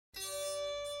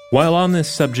While on this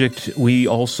subject, we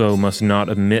also must not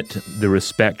omit the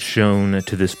respect shown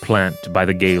to this plant by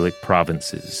the Gaelic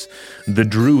provinces. The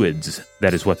Druids,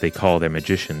 that is what they call their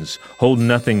magicians, hold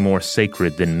nothing more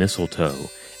sacred than mistletoe,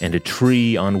 and a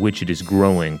tree on which it is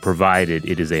growing, provided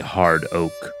it is a hard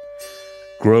oak.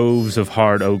 Groves of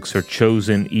hard oaks are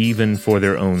chosen even for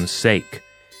their own sake,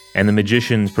 and the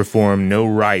magicians perform no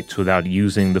rites without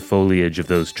using the foliage of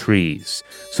those trees,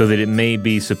 so that it may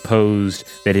be supposed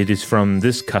that it is from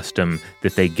this custom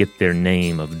that they get their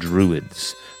name of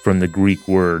Druids, from the Greek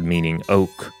word meaning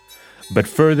oak. But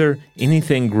further,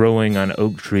 anything growing on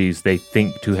oak trees they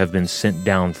think to have been sent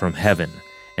down from heaven,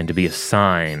 and to be a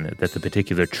sign that the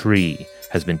particular tree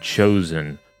has been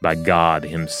chosen by God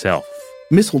himself.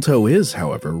 Mistletoe is,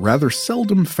 however, rather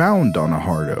seldom found on a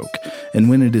hard oak, and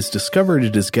when it is discovered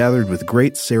it is gathered with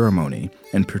great ceremony,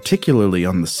 and particularly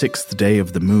on the 6th day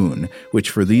of the moon, which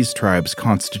for these tribes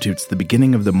constitutes the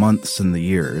beginning of the months and the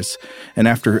years, and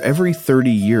after every 30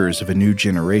 years of a new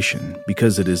generation,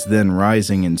 because it is then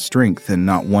rising in strength and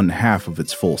not 1/2 of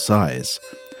its full size.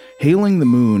 Hailing the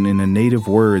moon in a native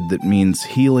word that means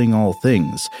healing all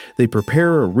things, they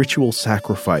prepare a ritual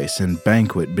sacrifice and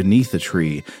banquet beneath a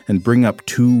tree and bring up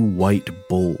 2 white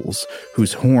bulls,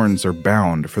 whose horns are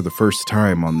bound for the first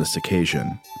time on this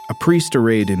occasion. A priest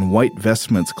arrayed in white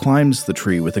vestments climbs the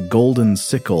tree with a golden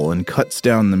sickle and cuts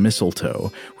down the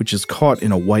mistletoe, which is caught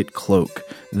in a white cloak.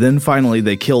 Then finally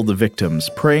they kill the victims,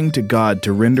 praying to God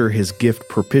to render his gift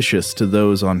propitious to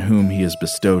those on whom he has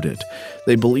bestowed it.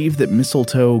 They believe that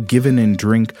mistletoe, given in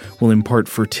drink, will impart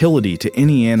fertility to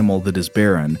any animal that is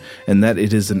barren, and that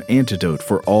it is an antidote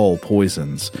for all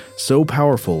poisons. So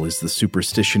powerful is the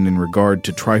superstition in regard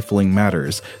to trifling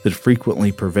matters that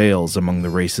frequently prevails among the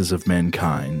races of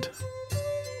mankind.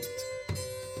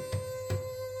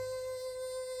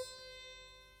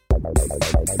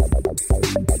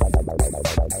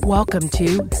 Welcome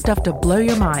to Stuff to Blow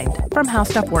Your Mind from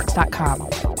HowStuffWorks.com.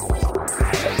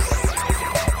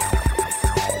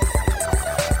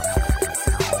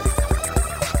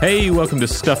 Hey, welcome to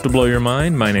Stuff to Blow Your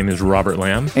Mind. My name is Robert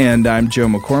Lamb. And I'm Joe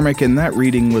McCormick, and that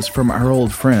reading was from our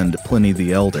old friend, Pliny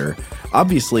the Elder.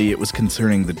 Obviously, it was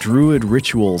concerning the Druid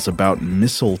rituals about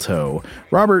mistletoe.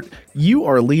 Robert, you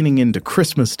are leaning into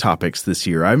Christmas topics this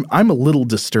year. I'm a little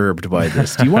disturbed by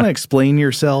this. Do you want to explain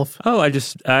yourself? Oh,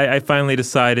 I finally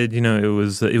decided, it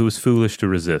was foolish to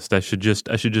resist. I should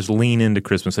just lean into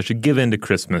Christmas. I should give in to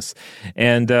Christmas,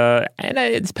 and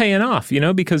it's paying off,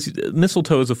 because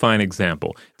mistletoe is a fine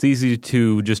example. It's easy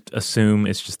to just assume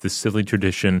it's just this silly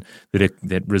tradition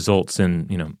that results in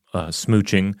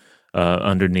smooching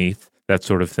underneath. That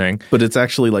sort of thing. But it's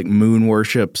actually like moon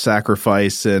worship,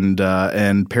 sacrifice, and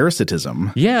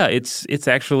parasitism. Yeah, it's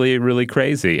actually really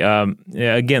crazy.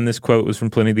 Again, this quote was from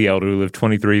Pliny the Elder, who lived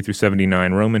 23 through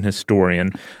 79, Roman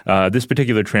historian. This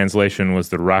particular translation was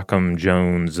the Rackham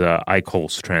Jones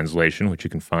Eichholz translation, which you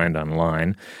can find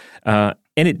online.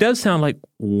 And it does sound like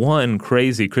one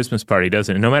crazy Christmas party,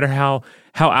 doesn't it? No matter how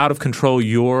out of control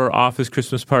your office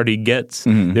Christmas party gets,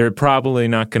 there are probably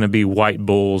not going to be white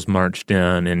bulls marched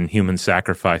in and human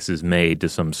sacrifices made to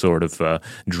some sort of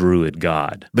druid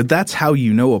god. But that's how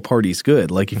you know a party's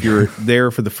good. Like if you're there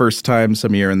for the first time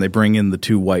some year and they bring in the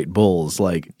 2 white bulls,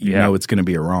 you know it's going to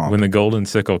be a romp. When the golden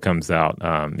sickle comes out,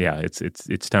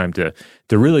 it's time to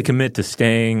really commit to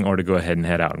staying or to go ahead and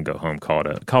head out and go home. Call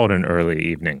it an early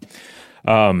evening.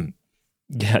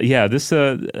 This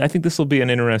I think this will be an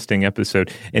interesting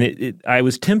episode, and I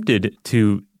was tempted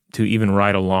to even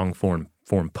write a long form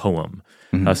poem,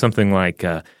 something like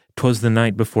 "'Twas the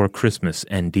night before Christmas,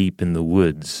 and deep in the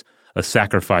woods, a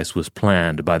sacrifice was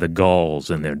planned by the Gauls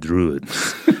and their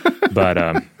druids."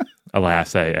 But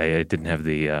alas, I didn't have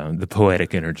the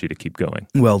poetic energy to keep going.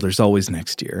 Well, there's always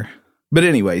next year. But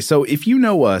anyway, so if you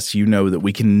know us, you know that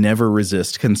we can never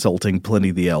resist consulting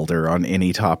Pliny the Elder on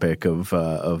any topic of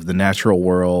the natural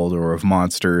world or of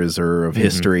monsters or of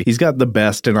history. He's got the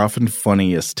best and often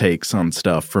funniest takes on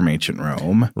stuff from ancient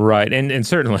Rome. Right, and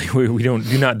certainly we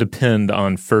do not depend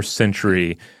on first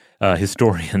century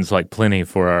historians like Pliny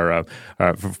for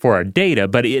our data,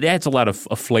 but it adds a lot of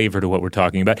flavor to what we're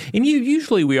talking about. And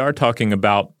usually we are talking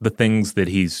about the things that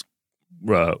he's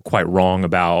quite wrong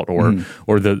about,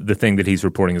 or the thing that he's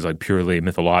reporting is like purely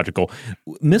mythological.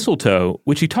 Mistletoe,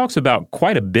 which he talks about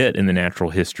quite a bit in the natural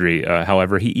history,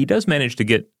 however, he does manage to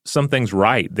get some things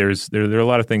right. There are a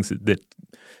lot of things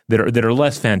that are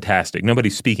less fantastic.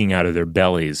 Nobody's speaking out of their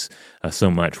bellies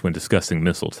so much when discussing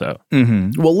mistletoe.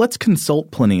 Well, let's consult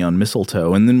Pliny on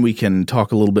mistletoe, and then we can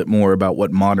talk a little bit more about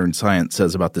what modern science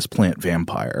says about this plant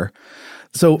vampire.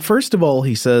 So first of all,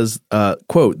 he says,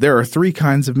 quote, there are 3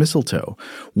 kinds of mistletoe.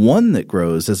 One that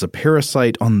grows as a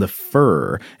parasite on the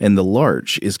fir and the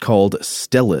larch is called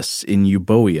Stelis in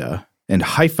Euboea and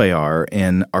Hyphaear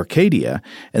in Arcadia,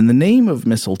 and the name of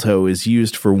mistletoe is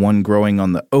used for one growing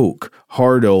on the oak,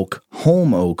 hard oak,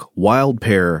 holm oak, wild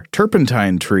pear,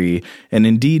 turpentine tree, and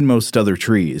indeed most other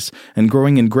trees, and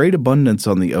growing in great abundance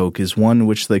on the oak is one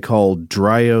which they call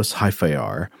Dryos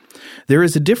Hyphaear. There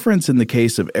is a difference in the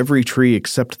case of every tree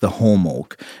except the holm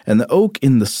oak, and the oak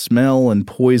in the smell and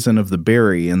poison of the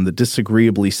berry and the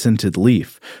disagreeably scented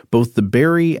leaf, both the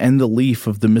berry and the leaf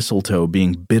of the mistletoe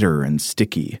being bitter and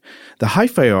sticky. The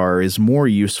Hyphaear is more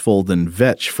useful than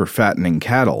vetch for fattening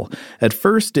cattle. At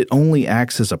first it only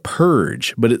acts as a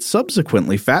purge, but it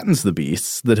subsequently fattens the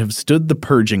beasts that have stood the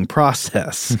purging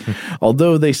process,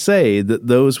 although they say that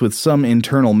those with some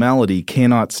internal malady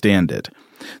cannot stand it.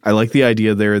 I like the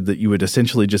idea there that you would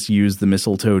essentially just use the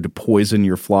mistletoe to poison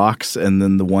your flocks, and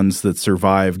then the ones that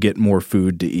survive get more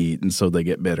food to eat, and so they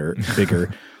get bigger.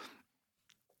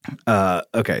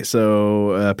 Okay,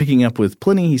 so picking up with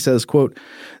Pliny, he says, quote,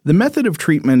 the method of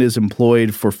treatment is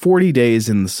employed for 40 days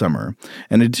in the summer.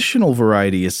 An additional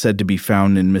variety is said to be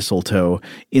found in mistletoe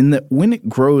in that when it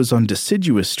grows on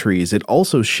deciduous trees, it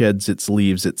also sheds its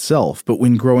leaves itself, but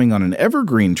when growing on an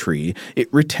evergreen tree,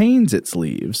 it retains its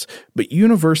leaves. But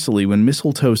universally, when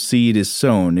mistletoe seed is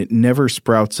sown, it never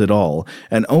sprouts at all,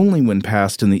 and only when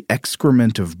passed in the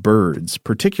excrement of birds,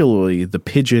 particularly the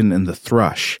pigeon and the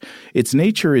thrush. Its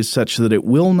nature is such that it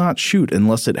will not shoot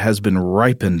unless it has been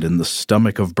ripened in the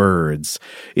stomach of birds.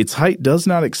 Its height does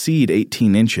not exceed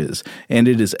 18 inches, and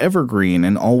it is evergreen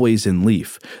and always in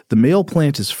leaf. The male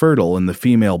plant is fertile and the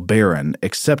female barren,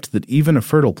 except that even a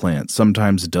fertile plant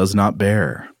sometimes does not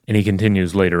bear. And he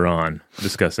continues later on,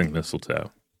 discussing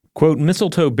mistletoe. Quote,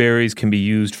 mistletoe berries can be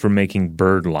used for making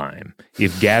bird lime,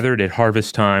 if gathered at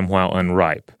harvest time while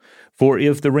unripe. For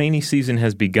if the rainy season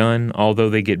has begun, although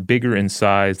they get bigger in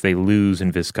size, they lose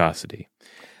in viscosity.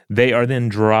 They are then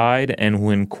dried, and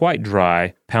when quite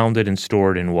dry, pounded and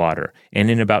stored in water, and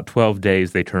in about 12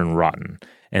 days they turn rotten.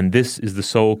 And this is the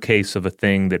sole case of a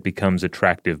thing that becomes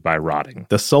attractive by rotting.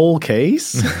 The sole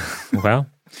case? Well,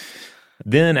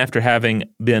 then after having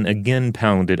been again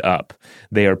pounded up,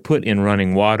 they are put in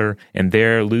running water, and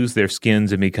there lose their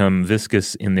skins and become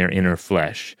viscous in their inner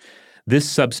flesh. This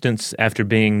substance, after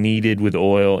being kneaded with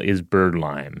oil, is bird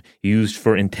lime, used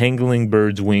for entangling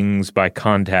birds' wings by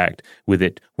contact with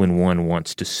it when one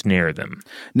wants to snare them.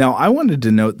 Now, I wanted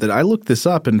to note that I looked this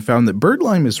up and found that bird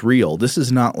lime is real. This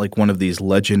is not like one of these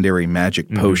legendary magic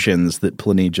potions that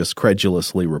Pliny just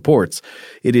credulously reports.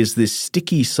 It is this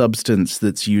sticky substance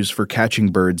that's used for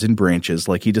catching birds in branches,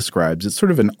 like he describes. It's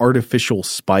sort of an artificial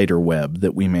spider web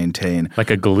that we maintain.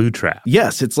 Like a glue trap.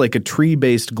 Yes, it's like a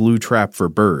tree-based glue trap for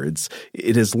birds.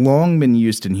 It has long been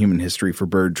used in human history for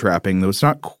bird trapping, though it's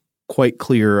not quite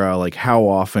clear like how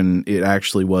often it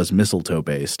actually was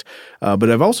mistletoe-based.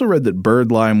 But I've also read that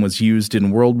bird lime was used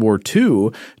in World War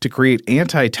II to create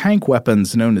anti-tank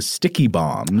weapons known as sticky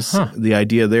bombs. The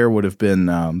idea there would have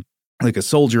been like a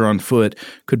soldier on foot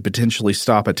could potentially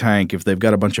stop a tank if they've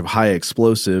got a bunch of high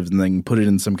explosives and they can put it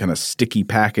in some kind of sticky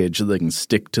package that they can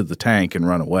stick to the tank and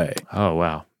run away. Oh,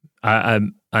 wow.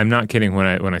 I'm not kidding when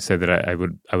I say that I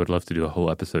would love to do a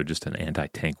whole episode just on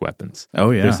anti-tank weapons.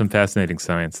 Oh, yeah. There's some fascinating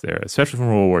science there, especially from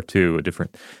World War II,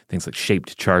 different things like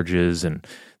shaped charges and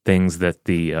things that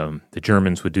the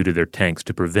Germans would do to their tanks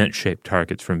to prevent shaped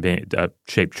charges from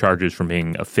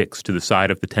being affixed to the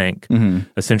side of the tank,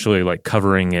 essentially like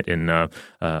covering it in a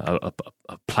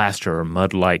plaster or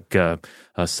mud-like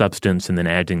substance and then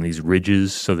adding these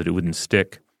ridges so that it wouldn't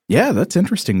stick. Yeah, that's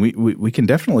interesting. We can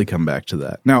definitely come back to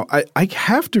that. Now, I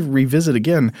have to revisit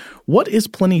again, what is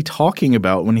Pliny talking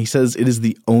about when he says it is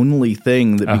the only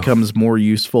thing that becomes more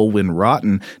useful when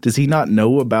rotten? Does he not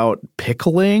know about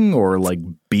pickling or like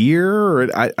beer? Or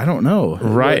I don't know.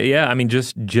 Right, yeah. I mean,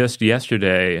 just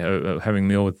yesterday, having a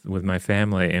meal with my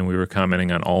family, and we were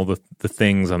commenting on all the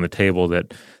things on the table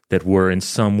that were in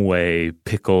some way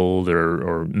pickled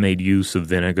or made use of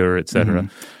vinegar, et cetera.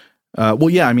 Well,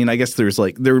 yeah, I mean, I guess there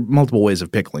are multiple ways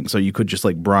of pickling. So you could just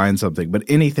like brine something, but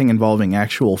anything involving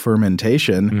actual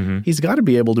fermentation, he's got to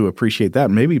be able to appreciate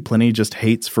that. Maybe Pliny just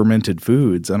hates fermented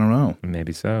foods. I don't know.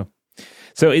 Maybe so.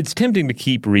 So it's tempting to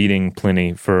keep reading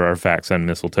Pliny for our facts on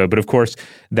mistletoe, but of course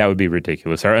that would be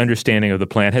ridiculous. Our understanding of the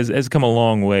plant has come a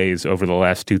long ways over the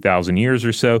last 2,000 years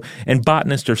or so, and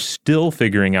botanists are still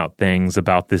figuring out things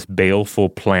about this baleful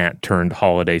plant turned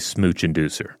holiday smooch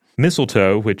inducer.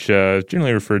 Mistletoe, which is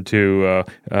generally referred to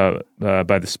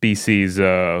by the species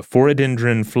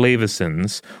Phoradendron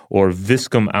flavescens or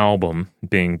Viscum album,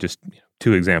 being just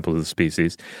two examples of the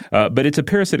species. But it's a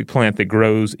parasitic plant that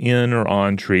grows in or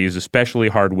on trees, especially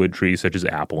hardwood trees such as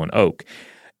apple and oak.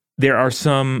 There are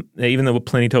some, even though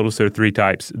Pliny told us there are 3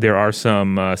 types, there are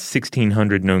some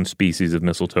 1,600 known species of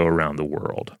mistletoe around the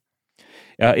world.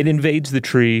 It invades the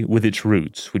tree with its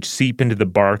roots, which seep into the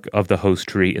bark of the host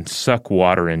tree and suck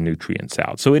water and nutrients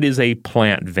out. So it is a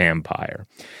plant vampire.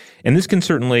 And this can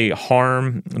certainly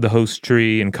harm the host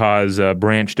tree and cause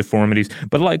branch deformities.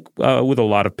 But like with a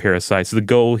lot of parasites, the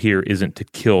goal here isn't to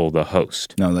kill the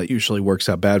host. No, that usually works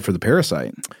out bad for the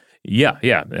parasite. Yeah.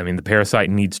 I mean, the parasite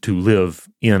needs to live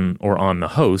in or on the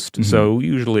host, so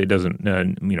usually it doesn't,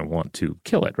 want to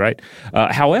kill it, right?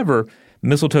 However,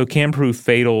 mistletoe can prove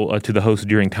fatal to the host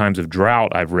during times of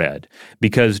drought, I've read,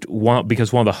 because while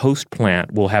the host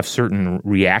plant will have certain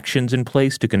reactions in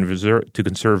place to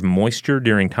conserve moisture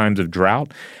during times of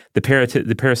drought, the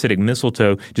parasitic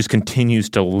mistletoe just continues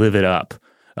to live it up.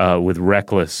 With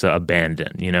reckless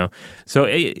abandon, So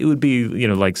it would be,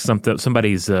 like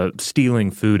somebody's stealing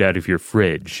food out of your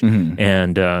fridge,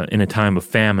 and in a time of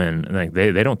famine, like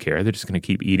they don't care. They're just going to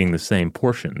keep eating the same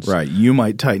portions. Right. You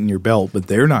might tighten your belt, but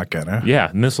they're not going to.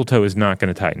 Yeah. Mistletoe is not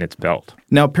going to tighten its belt.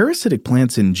 Now, parasitic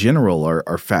plants in general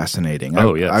are fascinating.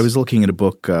 Yes. I was looking at a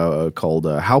book called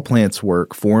How Plants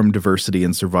Work, Form, Diversity,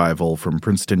 and Survival from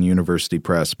Princeton University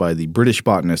Press by the British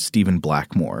botanist Stephen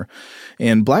Blackmore.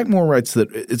 And Blackmore writes that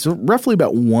it's roughly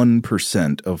about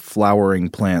 1% of flowering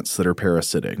plants that are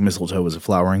parasitic. Mistletoe is a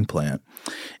flowering plant.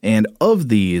 And of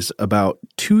these, about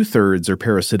 2/3 are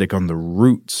parasitic on the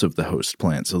roots of the host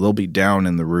plant. So they'll be down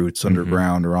in the roots,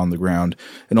 underground or on the ground.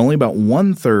 And only about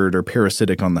 1/3 are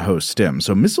parasitic on the host stem.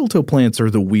 So mistletoe plants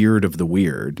are the weird of the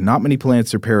weird. Not many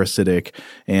plants are parasitic,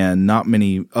 and not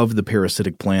many of the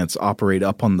parasitic plants operate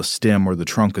up on the stem or the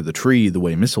trunk of the tree the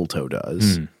way mistletoe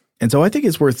does. And so I think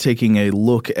it's worth taking a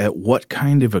look at what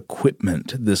kind of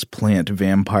equipment this plant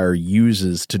vampire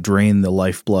uses to drain the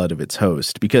lifeblood of its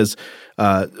host. Because,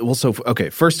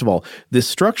 first of all, this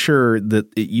structure that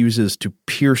it uses to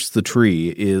pierce the tree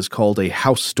is called a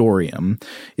haustorium.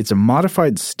 It's a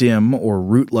modified stem or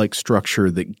root-like structure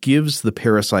that gives the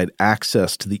parasite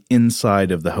access to the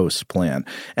inside of the host plant.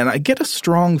 And I get a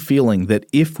strong feeling that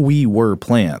if we were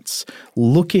plants,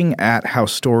 looking at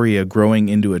haustoria growing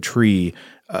into a tree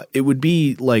it would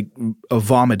be like a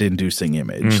vomit-inducing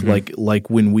image, like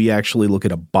when we actually look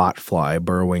at a botfly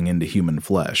burrowing into human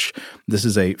flesh. This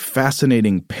is a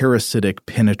fascinating parasitic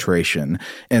penetration,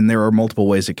 and there are multiple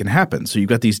ways it can happen. So you've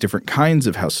got these different kinds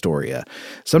of haustoria.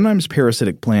 Sometimes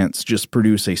parasitic plants just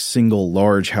produce a single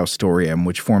large haustorium,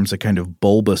 which forms a kind of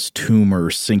bulbous tumor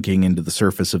sinking into the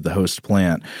surface of the host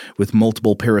plant with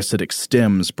multiple parasitic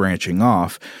stems branching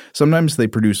off. Sometimes they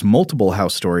produce multiple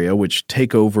haustoria, which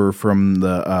take over from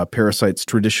the parasite's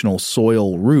traditional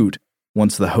soil root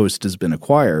once the host has been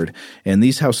acquired. And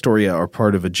these haustoria are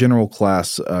part of a general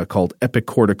class called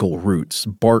epicortical roots,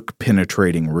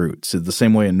 bark-penetrating roots. The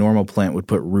same way a normal plant would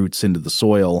put roots into the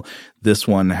soil, this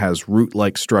one has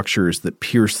root-like structures that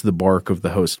pierce the bark of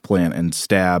the host plant and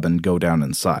stab and go down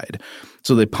inside.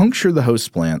 So they puncture the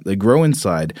host plant, they grow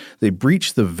inside, they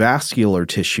breach the vascular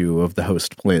tissue of the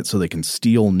host plant so they can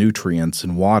steal nutrients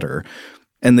and water.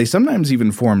 And they sometimes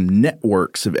even form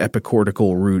networks of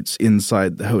epicortical roots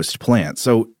inside the host plant.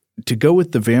 So to go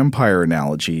with the vampire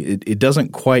analogy, it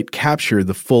doesn't quite capture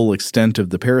the full extent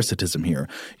of the parasitism here.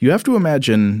 You have to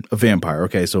imagine a vampire.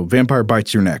 Okay, so vampire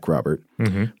bites your neck, Robert.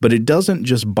 But it doesn't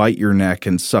just bite your neck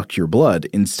and suck your blood.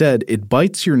 Instead, it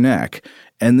bites your neck,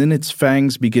 and then its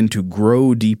fangs begin to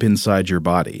grow deep inside your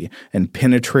body and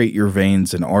penetrate your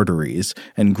veins and arteries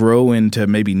and grow into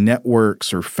maybe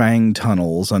networks or fang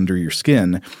tunnels under your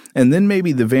skin. And then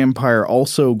maybe the vampire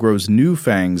also grows new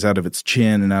fangs out of its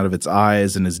chin and out of its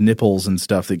eyes and his nipples and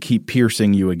stuff that keep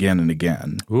piercing you again and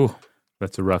again. Ooh,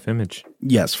 that's a rough image.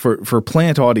 Yes, for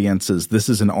plant audiences, this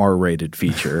is an R-rated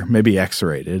feature, maybe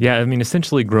X-rated. Yeah, I mean,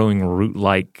 essentially growing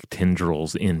root-like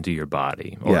tendrils into your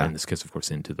body, or in this case, of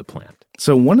course, into the plant.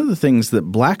 So one of the things that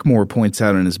Blackmore points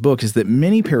out in his book is that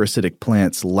many parasitic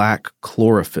plants lack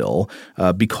chlorophyll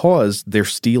because they're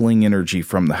stealing energy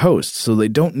from the host, so they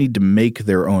don't need to make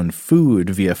their own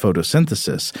food via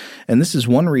photosynthesis. And this is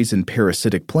one reason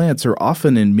parasitic plants are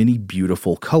often in many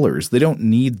beautiful colors. They don't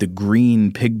need the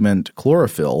green pigment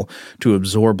chlorophyll to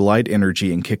absorb light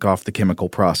energy and kick off the chemical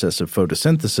process of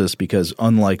photosynthesis because,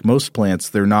 unlike most plants,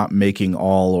 they're not making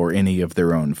all or any of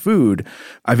their own food.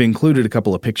 I've included a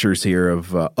couple of pictures here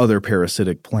of other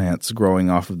parasitic plants growing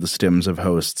off of the stems of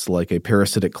hosts, like a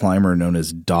parasitic climber known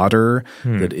as dodder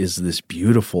that is this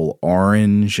beautiful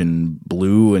orange and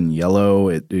blue and yellow.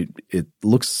 It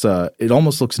looks it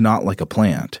almost looks not like a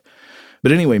plant.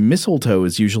 But anyway, mistletoe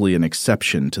is usually an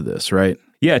exception to this, right?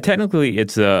 Yeah, technically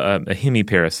it's a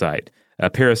hemiparasite. A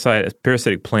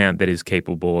parasitic plant that is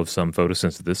capable of some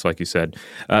photosynthesis, like you said.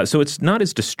 So it's not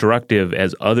as destructive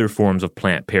as other forms of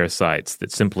plant parasites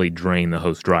that simply drain the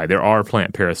host dry. There are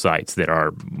plant parasites that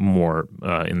are more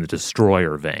in the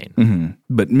destroyer vein. Mm-hmm.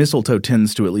 But mistletoe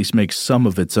tends to at least make some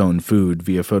of its own food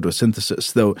via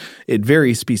photosynthesis, though it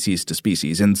varies species to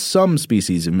species. And some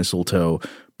species of mistletoe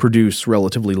produce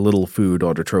relatively little food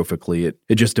autotrophically.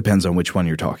 It just depends on which one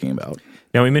you're talking about.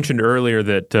 Now, we mentioned earlier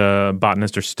that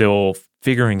botanists are still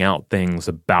figuring out things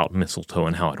about mistletoe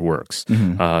and how it works,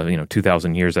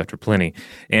 2,000 years after Pliny.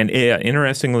 And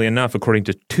interestingly enough, according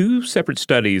to two separate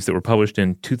studies that were published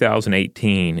in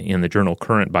 2018 in the journal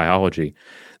Current Biology,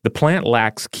 the plant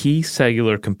lacks key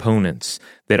cellular components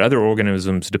that other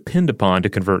organisms depend upon to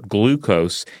convert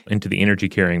glucose into the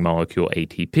energy-carrying molecule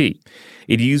ATP.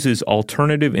 It uses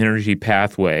alternative energy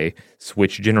pathways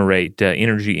which generate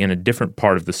energy in a different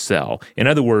part of the cell. In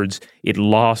other words, it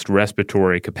lost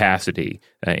respiratory capacity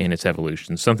in its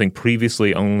evolution, something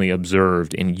previously only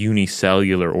observed in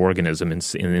unicellular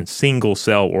organisms, in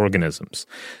single-cell organisms.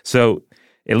 So,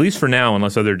 at least for now,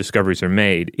 unless other discoveries are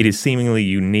made, it is seemingly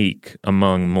unique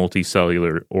among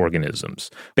multicellular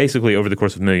organisms. Basically, over the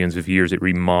course of millions of years, it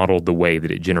remodeled the way that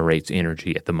it generates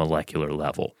energy at the molecular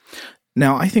level.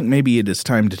 Now, I think maybe it is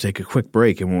time to take a quick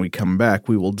break, and when we come back,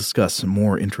 we will discuss some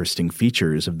more interesting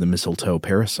features of the mistletoe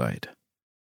parasite.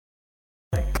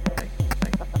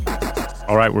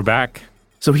 All right, we're back.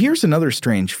 So here's another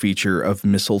strange feature of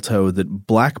mistletoe that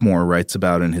Blackmore writes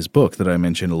about in his book that I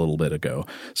mentioned a little bit ago.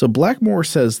 So Blackmore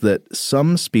says that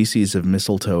some species of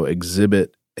mistletoe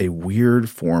exhibit a weird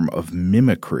form of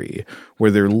mimicry, where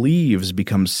their leaves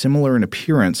become similar in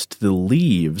appearance to the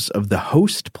leaves of the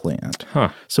host plant.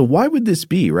 So why would this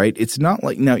be, right? It's not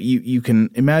like, now you can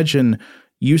imagine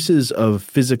uses of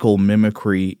physical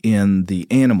mimicry in the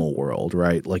animal world,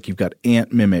 right? Like you've got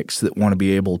ant mimics that want to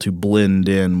be able to blend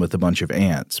in with a bunch of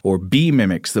ants, or bee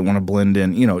mimics that want to blend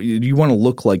in. You want to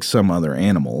look like some other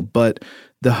animal. But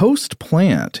the host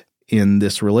plant in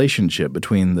this relationship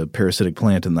between the parasitic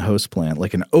plant and the host plant,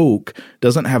 like an oak,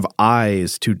 doesn't have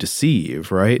eyes to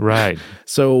deceive, right? Right.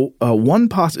 So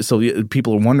so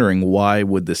people are wondering, why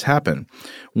would this happen?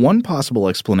 One possible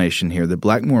explanation here that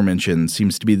Blackmore mentioned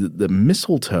seems to be that the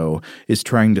mistletoe is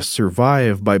trying to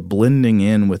survive by blending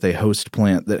in with a host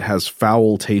plant that has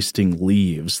foul-tasting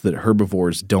leaves that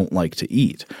herbivores don't like to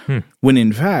eat. When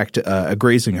in fact, a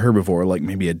grazing herbivore, like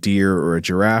maybe a deer or a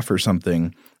giraffe or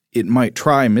something, it might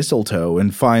try mistletoe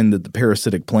and find that the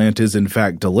parasitic plant is in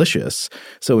fact delicious.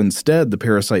 So instead, the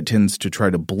parasite tends to try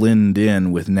to blend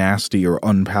in with nasty or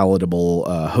unpalatable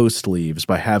host leaves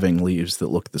by having leaves that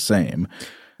look the same.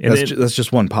 That's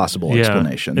just one possible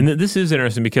explanation. And this is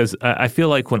interesting because I feel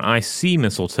like when I see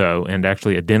mistletoe and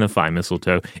actually identify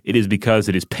mistletoe, it is because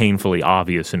it is painfully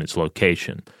obvious in its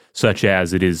location, such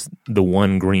as it is the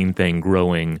one green thing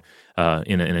growing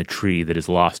in a tree that has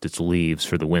lost its leaves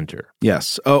for the winter.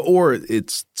 Yes, or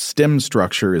its stem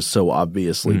structure is so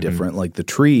obviously different. Like the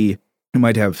tree, you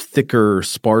might have thicker,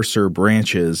 sparser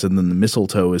branches, and then the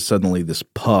mistletoe is suddenly this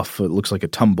puff. It looks like a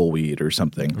tumbleweed or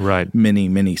something. Right. Many,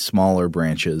 many smaller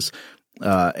branches.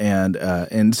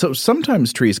 And so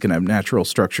sometimes trees can have natural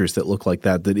structures that look like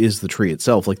that is the tree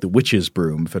itself, like the witch's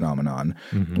broom phenomenon,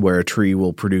 where a tree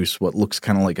will produce what looks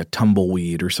kind of like a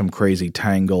tumbleweed or some crazy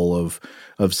tangle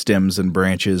of stems and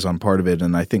branches on part of it.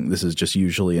 And I think this is just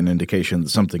usually an indication that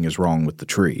something is wrong with the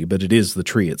tree, but it is the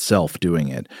tree itself doing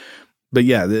it. But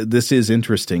yeah, this is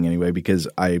interesting anyway, because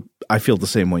I feel the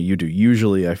same way you do.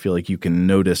 Usually I feel like you can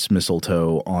notice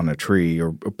mistletoe on a tree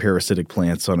or parasitic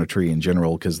plants on a tree in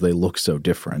general because they look so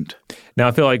different. Now,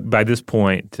 I feel like by this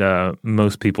point,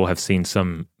 most people have seen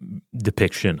some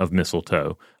depiction of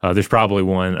mistletoe. There's probably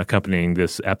one accompanying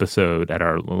this episode at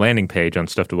our landing page on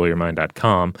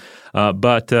StuffToBlowYourMind.com.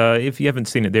 But if you haven't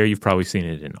seen it there, you've probably seen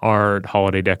it in art,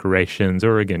 holiday decorations,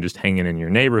 or again, just hanging in your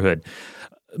neighborhood.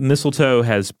 Mistletoe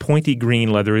has pointy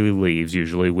green leathery leaves,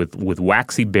 usually with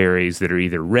waxy berries that are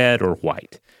either red or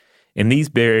white. And these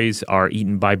berries are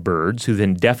eaten by birds who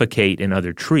then defecate in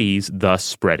other trees, thus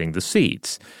spreading the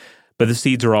seeds. But the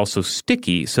seeds are also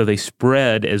sticky, so they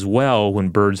spread as well when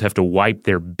birds have to wipe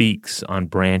their beaks on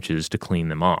branches to clean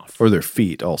them off. Or their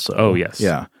feet also. Oh, yes.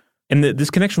 Yeah. And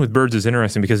this connection with birds is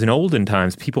interesting because in olden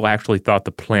times, people actually thought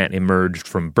the plant emerged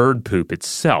from bird poop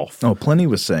itself. Oh, Pliny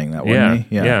was saying that, wasn't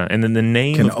he? Yeah. And then the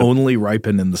name can only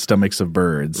ripen in the stomachs of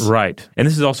birds. Right. And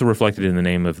this is also reflected in the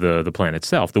name of the plant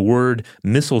itself. The word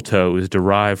mistletoe is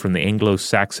derived from the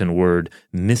Anglo-Saxon word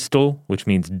mistle, which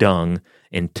means dung,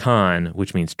 and ton,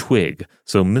 which means twig.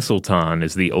 So mistletoe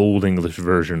is the Old English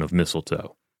version of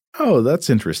mistletoe. Oh, that's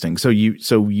interesting. So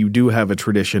you do have a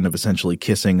tradition of essentially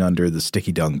kissing under the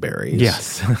sticky dung berries.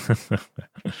 Yes.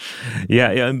 Yeah.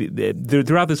 I mean,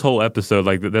 throughout this whole episode,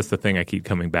 like that's the thing I keep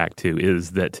coming back to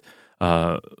is that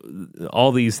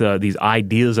all these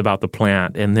ideas about the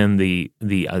plant and then the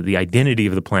identity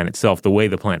of the plant itself, the way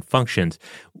the plant functions,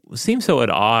 seems so at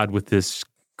odds with this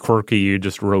quirky,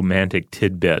 just romantic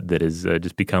tidbit that has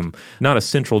just become not a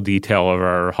central detail of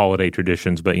our holiday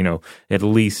traditions, but at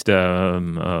least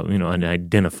an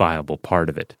identifiable part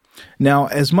of it. Now,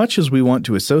 as much as we want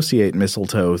to associate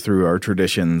mistletoe through our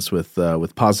traditions with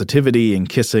positivity and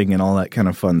kissing and all that kind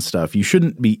of fun stuff, you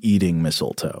shouldn't be eating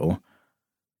mistletoe.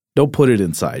 Don't put it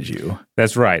inside you.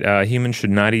 That's right. Humans should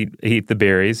not eat the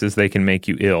berries as they can make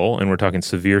you ill, and we're talking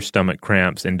severe stomach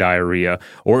cramps and diarrhea,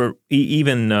 or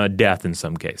even death in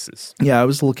some cases. Yeah, I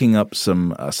was looking up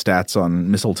some stats on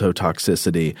mistletoe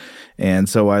toxicity, and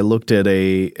so I looked at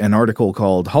an article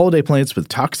called "Holiday Plants with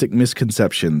Toxic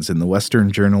Misconceptions" in the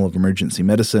Western Journal of Emergency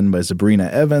Medicine by Sabrina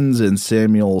Evans and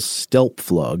Samuel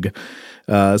Stelpflug.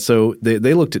 So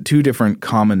they looked at two different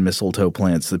common mistletoe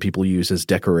plants that people use as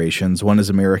decorations. One is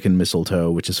American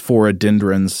mistletoe, which is Phoradendron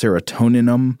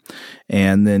serotoninum,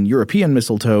 and then European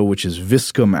mistletoe, which is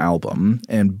Viscum album.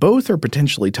 And both are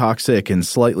potentially toxic in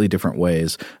slightly different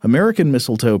ways. American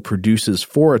mistletoe produces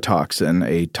phototoxin,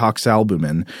 a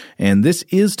toxalbumin, and this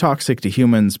is toxic to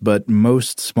humans, but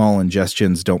most small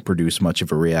ingestions don't produce much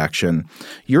of a reaction.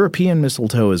 European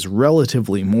mistletoe is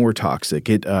relatively more toxic.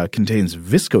 It contains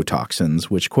viscotoxins,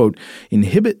 which, quote,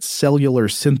 inhibit cellular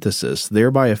synthesis,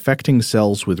 thereby affecting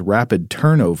cells with rapid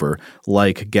turnover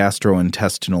like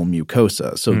gastrointestinal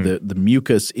mucosa. So the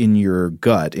mucus in your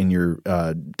gut, in your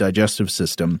digestive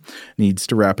system, needs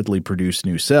to rapidly produce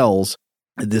new cells.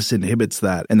 This inhibits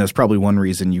that, and that's probably one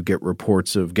reason you get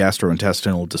reports of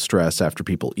gastrointestinal distress after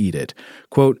people eat it.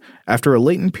 Quote, after a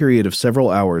latent period of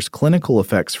several hours, clinical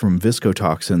effects from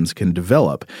viscotoxins can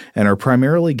develop and are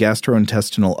primarily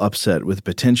gastrointestinal upset with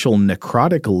potential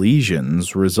necrotic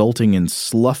lesions resulting in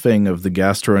sloughing of the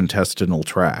gastrointestinal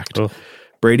tract. Oh.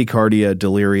 Bradycardia,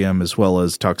 delirium, as well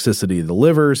as toxicity of the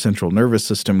liver, central nervous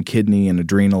system, kidney, and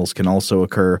adrenals can also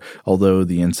occur, although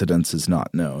the incidence is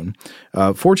not known.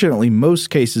 Fortunately,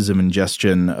 most cases of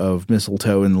ingestion of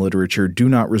mistletoe in the literature do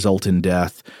not result in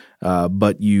death,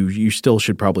 but you still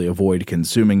should probably avoid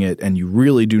consuming it, and you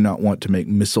really do not want to make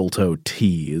mistletoe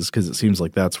teas because it seems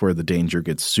like that's where the danger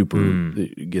gets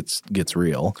gets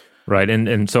real. Right,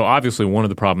 and so obviously one of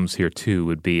the problems here too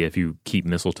would be if you keep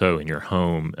mistletoe in your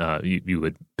home, you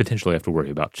would potentially have to worry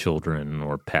about children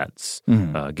or pets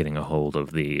getting a hold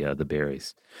of the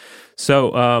berries.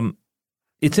 So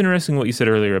it's interesting what you said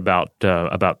earlier about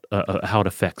how it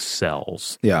affects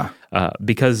cells. Yeah,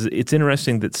 because it's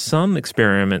interesting that some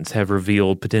experiments have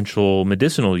revealed potential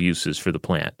medicinal uses for the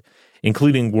plant,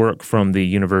 including work from the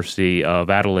University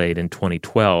of Adelaide in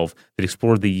 2012 that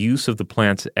explored the use of the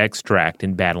plant's extract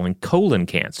in battling colon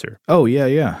cancer. Oh,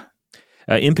 yeah.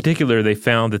 In particular, they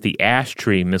found that the ash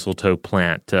tree mistletoe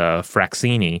plant,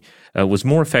 Fraxini, was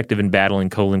more effective in battling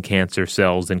colon cancer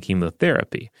cells than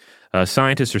chemotherapy.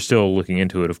 Scientists are still looking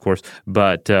into it, of course,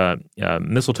 but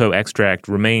mistletoe extract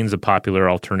remains a popular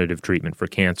alternative treatment for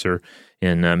cancer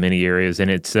in many areas,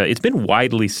 and it's been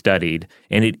widely studied,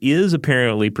 and it is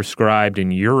apparently prescribed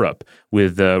in Europe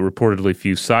with reportedly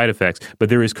few side effects, but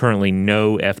there is currently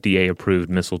no FDA-approved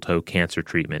mistletoe cancer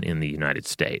treatment in the United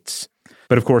States.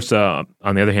 But of course, on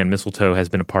the other hand, mistletoe has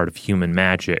been a part of human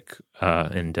magic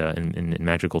and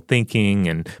magical thinking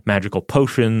and magical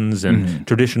potions and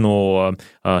traditional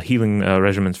healing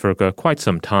regimens for quite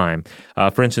some time.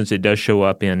 For instance, it does show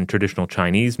up in traditional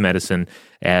Chinese medicine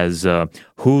as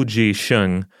Hu Ji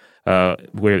Sheng,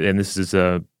 and this is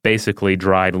basically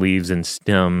dried leaves and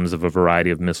stems of a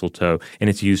variety of mistletoe, and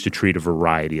it's used to treat a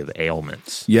variety of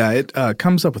ailments. Yeah, it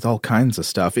comes up with all kinds of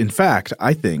stuff. In fact,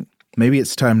 I think maybe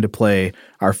it's time to play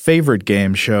our favorite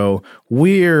game show,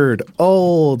 Weird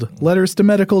Old Letters to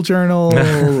Medical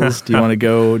Journals. Do you want to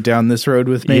go down this road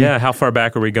with me? Yeah, how far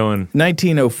back are we going?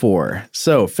 1904.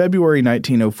 So, February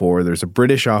 1904, there's a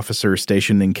British officer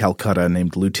stationed in Calcutta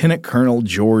named Lieutenant Colonel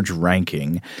George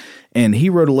Ranking, and he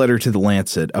wrote a letter to the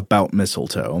Lancet about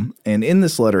mistletoe. And in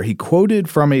this letter, he quoted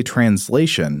from a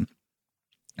translation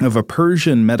of a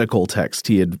Persian medical text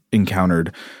he had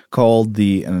encountered called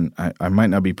and I might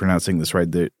not be pronouncing this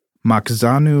right, the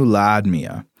Makhzanu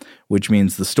Ladmia, which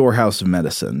means the storehouse of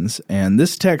medicines. And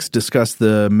this text discussed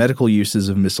the medical uses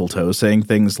of mistletoe, saying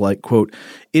things like, quote,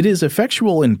 "It is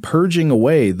effectual in purging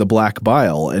away the black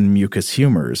bile and mucous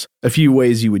humors. A few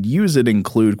ways you would use it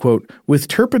include, quote, with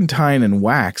turpentine and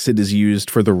wax it is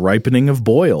used for the ripening of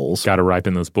boils. Got to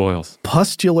ripen those boils.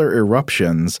 Pustular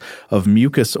eruptions of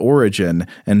mucous origin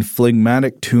and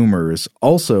phlegmatic tumors,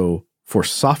 also for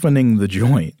softening the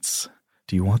joints."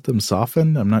 Do you want them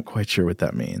softened? I'm not quite sure what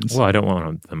that means. Well, I don't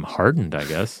want them hardened, I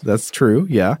guess. That's true,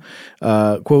 yeah.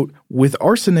 Quote, with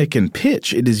arsenic and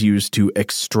pitch, it is used to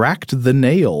extract the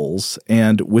nails,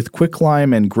 and with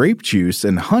quicklime and grape juice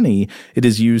and honey, it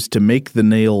is used to make the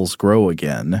nails grow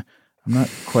again. I'm not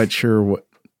quite sure what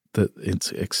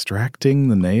it's extracting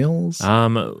the nails.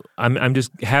 I'm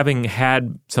just having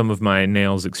had some of my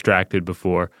nails extracted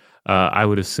before. I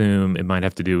would assume it might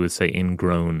have to do with, say,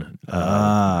 ingrown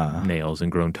nails,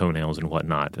 ingrown toenails and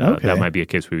whatnot. Okay. That might be a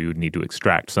case where you would need to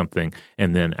extract something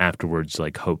and then afterwards,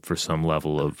 like, hope for some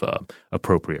level of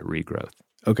appropriate regrowth.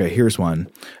 Okay, here's one.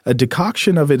 A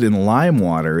decoction of it in lime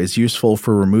water is useful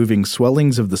for removing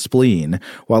swellings of the spleen,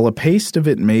 while a paste of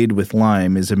it made with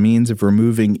lime is a means of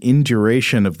removing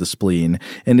induration of the spleen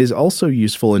and is also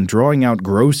useful in drawing out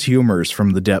gross humors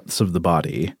from the depths of the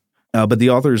body. But the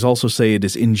authors also say it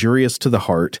is injurious to the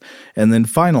heart. And then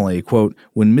finally, quote,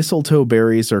 when mistletoe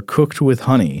berries are cooked with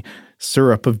honey,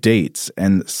 syrup of dates,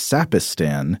 and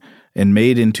sapistan, and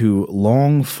made into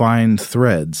long, fine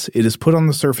threads, it is put on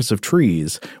the surface of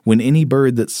trees when any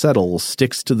bird that settles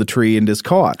sticks to the tree and is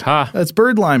caught. That's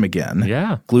bird lime again.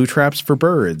 Yeah. Glue traps for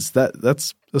birds.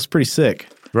 That's pretty sick.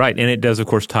 Right, and it does, of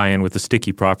course, tie in with the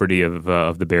sticky property of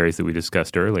the berries that we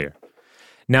discussed earlier.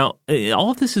 Now,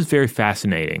 all of this is very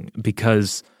fascinating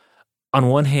because on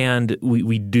one hand,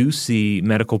 we do see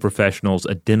medical professionals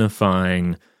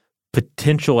identifying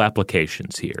potential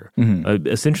applications here,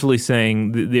 essentially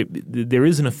saying there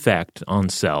is an effect on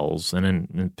cells, and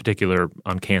in particular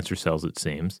on cancer cells, it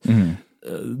seems,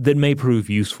 that may prove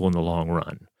useful in the long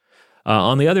run.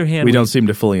 On the other hand, we don't seem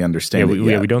to fully understand it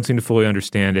yet. We don't seem to fully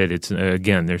understand it. It's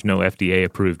again, there's no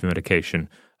FDA-approved medication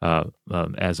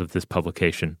as of this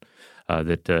publication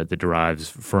that derives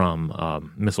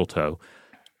from mistletoe.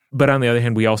 But on the other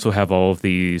hand, we also have all of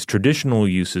these traditional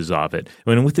uses of it.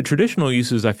 And with the traditional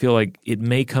uses, I feel like it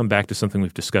may come back to something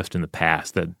we've discussed in the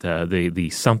past, that the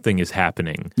something is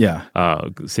happening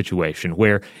situation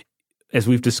where, as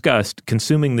we've discussed,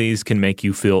 consuming these can make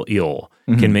you feel ill,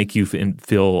 can make you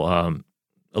feel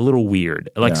a little weird,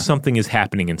 like something is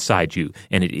happening inside you,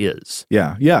 and it is.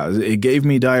 Yeah, it gave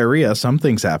me diarrhea.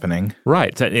 Something's happening.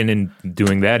 Right, and in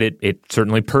doing that, it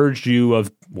certainly purged you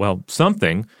of, well,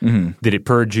 something. Did it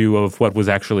purge you of what was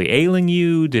actually ailing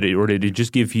you? Did it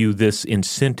just give you this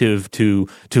incentive to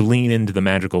lean into the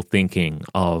magical thinking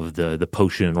of the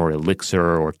potion or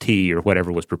elixir or tea or whatever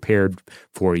was prepared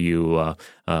for you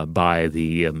by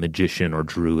the magician or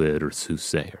druid or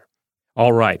soothsayer?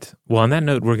 All right. Well, on that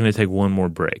note, we're going to take one more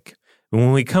break. And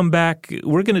when we come back,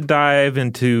 we're going to dive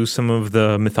into some of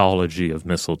the mythology of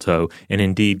mistletoe and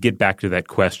indeed get back to that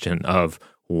question of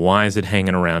why is it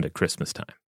hanging around at Christmas time?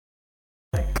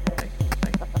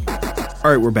 All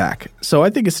right, we're back. So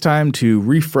I think it's time to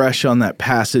refresh on that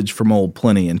passage from Old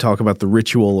Pliny and talk about the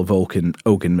ritual of oak and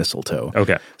mistletoe.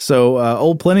 Okay. So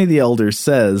Old Pliny the Elder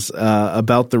says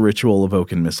about the ritual of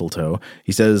oak and mistletoe,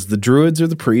 he says, the Druids are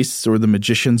the priests or the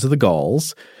magicians of the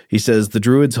Gauls. He says the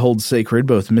Druids hold sacred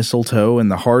both mistletoe and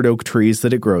the hard oak trees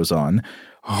that it grows on.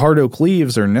 Hard oak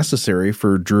leaves are necessary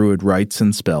for Druid rites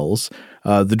and spells.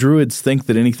 The Druids think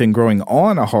that anything growing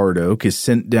on a hard oak is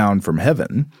sent down from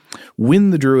heaven. When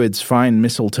the Druids find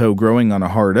mistletoe growing on a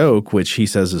hard oak, which he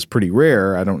says is pretty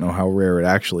rare, I don't know how rare it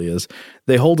actually is,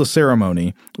 they hold a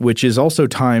ceremony, which is also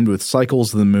timed with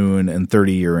cycles of the moon and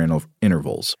 30-year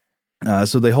intervals.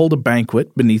 So they hold a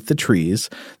banquet beneath the trees.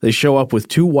 They show up with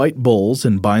 2 white bulls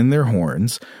and bind their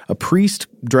horns. A priest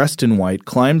dressed in white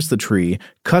climbs the tree,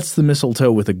 cuts the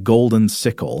mistletoe with a golden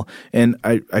sickle. And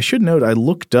I should note, I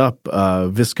looked up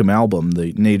Viscum album,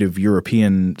 the native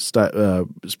European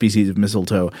species of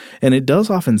mistletoe, and it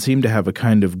does often seem to have a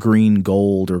kind of green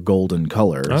gold or golden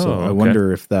color. So I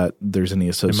wonder if there's any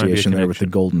association there with the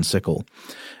golden sickle.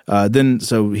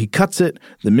 So he cuts it,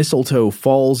 the mistletoe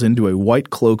falls into a white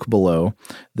cloak below.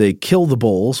 they kill the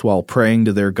bulls while praying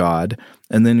to their god.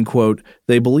 And then, quote,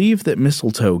 they believe that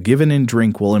mistletoe given in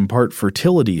drink will impart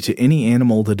fertility to any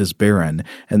animal that is barren,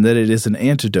 and that it is an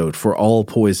antidote for all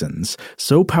poisons.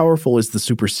 So powerful is the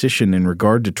superstition in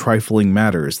regard to trifling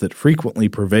matters that frequently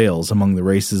prevails among the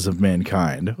races of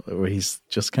mankind. He's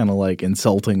just kind of like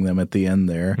insulting them at the end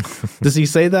there. Does he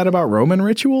say that about Roman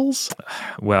rituals?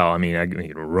 Well,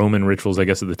 Roman rituals, I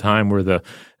guess, at the time were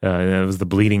it was the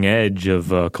bleeding edge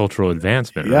of cultural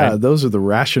advancement, right? Yeah, those are the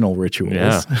rational rituals.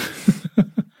 Yeah.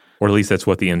 Or at least that's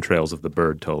what the entrails of the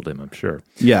bird told him, I'm sure.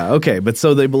 Yeah, okay. But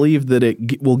so they believe that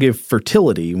it will give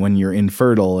fertility when you're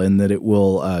infertile and that it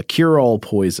will cure all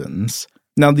poisons.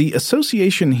 Now, the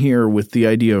association here with the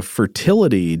idea of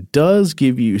fertility does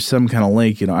give you some kind of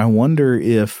link. I wonder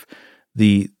if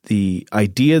the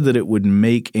idea that it would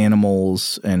make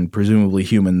animals and presumably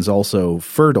humans also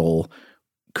fertile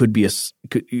could be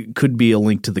a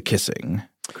link to the kissing.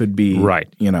 Could be,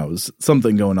 right.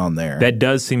 Something going on there. That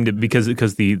does seem to, because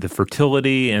the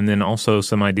fertility and then also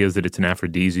some ideas that it's an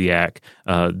aphrodisiac,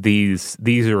 these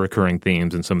are recurring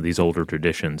themes in some of these older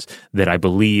traditions that I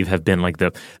believe have been like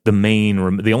the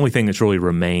only thing that's really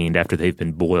remained after they've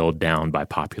been boiled down by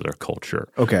popular culture.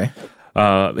 Okay.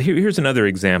 Here's another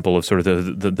example of sort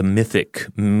of the mythic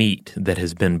meat that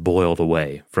has been boiled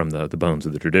away from the bones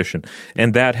of the tradition,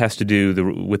 and that has to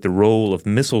do with the role of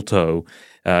mistletoe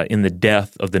in the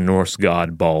death of the Norse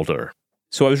god Balder.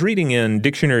 So I was reading in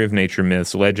Dictionary of Nature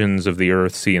Myths, Legends of the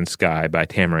Earth, Sea, and Sky by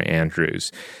Tamara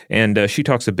Andrews, and she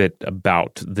talks a bit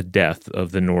about the death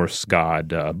of the Norse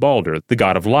god Balder, the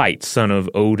god of light, son of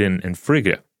Odin and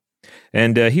Frigga.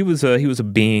 And he was a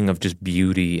being of just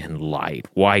beauty and light,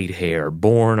 white hair,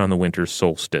 born on the winter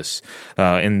solstice,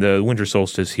 and the winter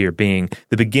solstice here being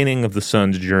the beginning of the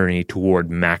sun's journey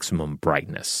toward maximum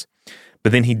brightness.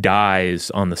 But then he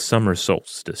dies on the summer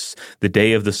solstice, the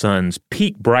day of the sun's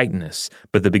peak brightness,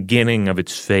 but the beginning of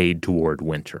its fade toward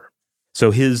winter. So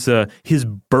his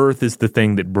birth is the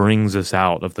thing that brings us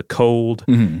out of the cold,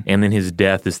 and then his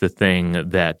death is the thing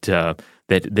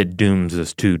that dooms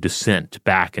us to descent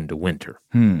back into winter.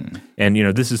 And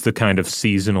this is the kind of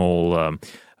seasonal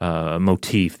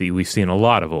motif that we see in a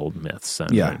lot of old myths.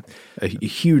 A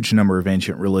huge number of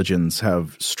ancient religions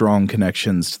have strong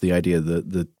connections to the idea of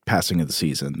the passing of the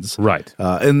seasons. Right.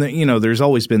 And there's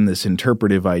always been this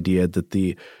interpretive idea that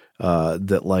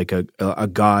that like a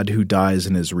god who dies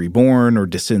and is reborn or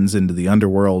descends into the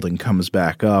underworld and comes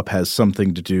back up has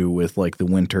something to do with like the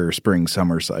winter, spring,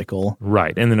 summer cycle.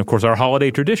 Right. And then, of course, our holiday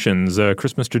traditions,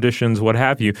 Christmas traditions, what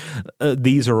have you,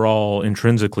 these are all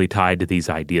intrinsically tied to these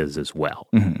ideas as well.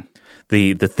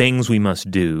 The things we must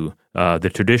do,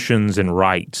 the traditions and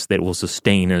rites that will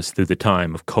sustain us through the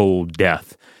time of cold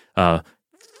death,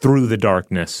 through the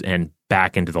darkness and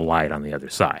back into the light on the other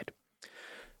side.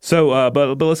 So,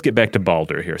 but let's get back to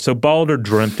Balder here. So Balder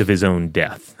dreamt of his own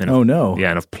death. And oh, no. Yeah,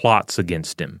 and of plots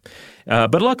against him.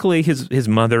 But luckily, his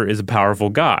mother is a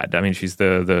powerful god. I mean, she's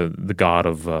the god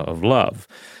of love.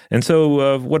 And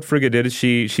so what Frigga did is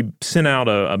she sent out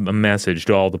a message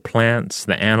to all the plants,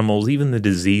 the animals, even the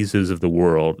diseases of the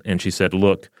world. And she said,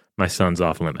 look, my son's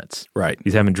off limits. Right.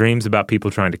 He's having dreams about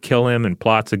people trying to kill him and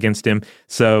plots against him.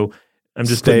 So I'm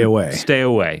just Stay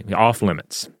away, off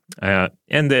limits.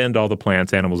 And all the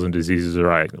plants, animals, and diseases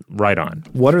are right on.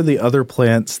 What are the other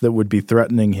plants that would be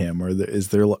threatening him? Or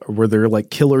were there like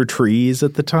killer trees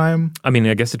at the time? I mean,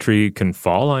 I guess a tree can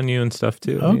fall on you and stuff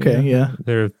too. Okay, yeah.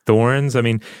 There are thorns. I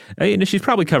mean, she's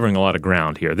probably covering a lot of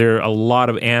ground here. There are a lot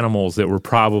of animals that were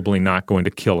probably not going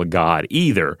to kill a god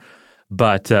either.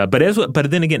 But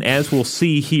then again, as we'll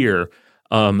see here,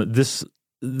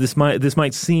 This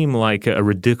might seem like a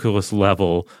ridiculous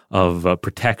level of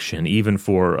protection, even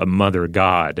for a mother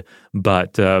god,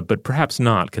 but perhaps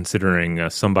not, considering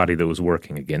somebody that was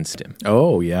working against him.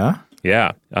 Oh, yeah?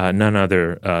 Yeah, none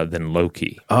other than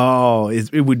Loki. Oh,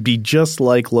 it would be just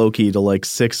like Loki to like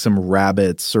sick some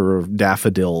rabbits or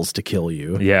daffodils to kill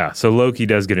you. Yeah, so Loki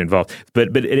does get involved.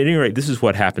 But at any rate, this is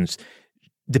what happens.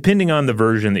 Depending on the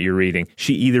version that you're reading,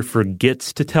 she either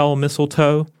forgets to tell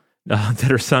Mistletoe that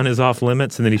her son is off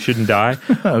limits and that he shouldn't die.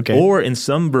 Okay. Or in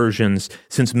some versions,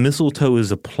 since mistletoe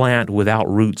is a plant without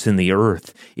roots in the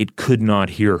earth, it could not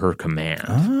hear her command.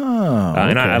 Oh, okay.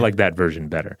 And I like that version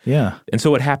better. Yeah. And so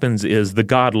what happens is the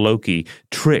god Loki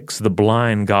tricks the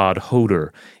blind god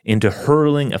Hoder into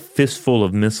hurling a fistful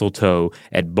of mistletoe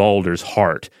at Balder's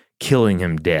heart, killing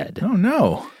him dead. Oh,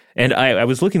 no. And I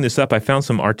was looking this up. I found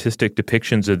some artistic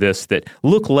depictions of this that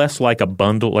look less like a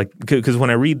bundle, because when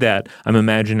I read that, I'm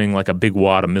imagining like a big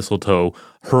wad of mistletoe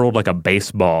hurled like a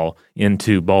baseball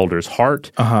into Baldur's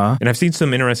heart. And I've seen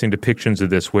some interesting depictions of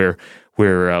this where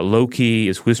Loki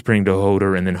is whispering to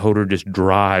Hodor, and then Hodor just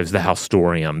drives the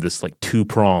Haustorium, this like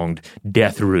two-pronged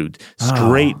death root,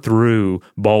 straight through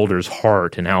Baldur's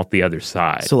heart and out the other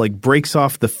side. So like breaks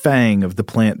off the fang of the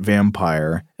plant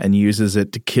vampire and uses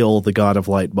it to kill the god of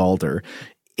light Baldur.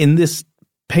 In this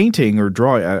painting or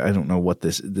drawing, I don't know what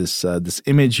this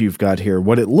image you've got here.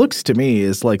 What it looks to me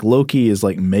is like Loki is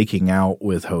like making out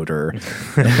with Hodor,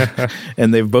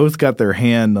 and they've both got their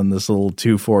hand on this little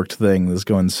two-forked thing that's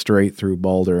going straight through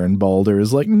Baldur, and Baldur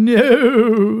is like,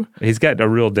 no. He's got a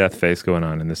real death face going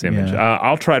on in this image. Yeah.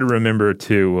 I'll try to remember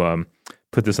to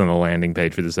put this on the landing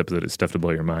page for this episode at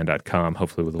stufftoblowyourmind.com,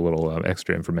 hopefully with a little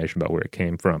extra information about where it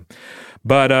came from.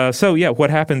 But what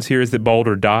happens here is that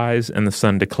Baldur dies and the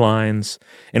sun declines.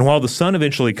 And while the sun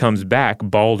eventually comes back,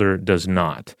 Baldur does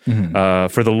not.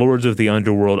 For the lords of the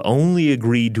underworld only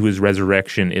agreed to his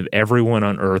resurrection if everyone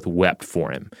on earth wept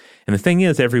for him. And the thing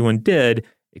is, everyone did,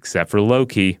 except for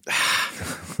Loki.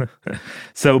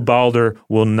 So Baldur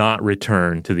will not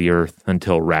return to the earth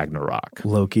until Ragnarok.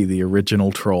 Loki, the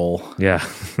original troll. Yeah.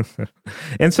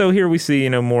 And so here we see,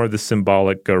 more of the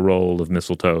symbolic role of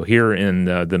mistletoe here in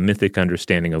the mythic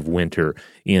understanding of winter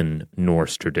in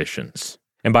Norse traditions.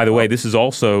 And by the way, this is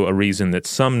also a reason that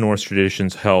some Norse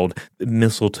traditions held that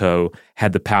mistletoe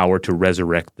had the power to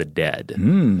resurrect the dead.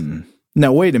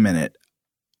 Now, wait a minute.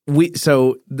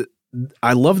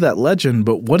 I love that legend,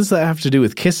 but what does that have to do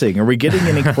with kissing? Are we getting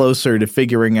any closer to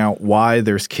figuring out why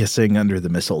there's kissing under the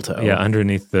mistletoe? Yeah,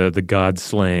 underneath the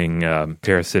god-slaying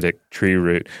parasitic tree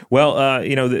root. Well,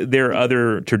 there are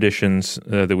other traditions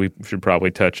that we should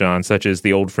probably touch on, such as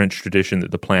the old French tradition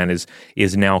that the plant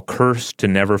is now cursed to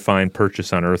never find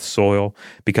purchase on Earth's soil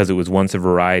because it was once a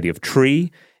variety of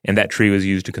tree, and that tree was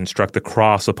used to construct the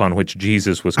cross upon which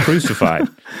Jesus was crucified.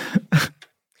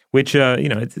 Which,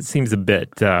 it seems a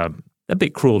bit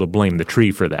cruel to blame the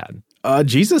tree for that.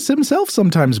 Jesus himself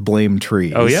sometimes blamed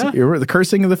trees. Oh, yeah? You remember the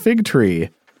cursing of the fig tree.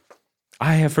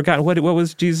 I have forgotten. What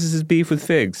was Jesus' beef with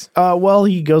figs? Well,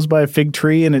 he goes by a fig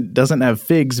tree and it doesn't have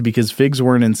figs because figs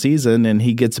weren't in season, and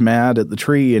he gets mad at the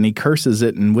tree and he curses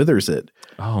it and withers it.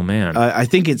 Oh, man. I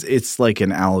think it's like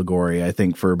an allegory, I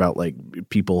think, for about like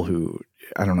people who,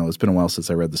 I don't know, it's been a while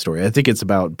since I read the story. I think it's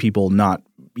about people not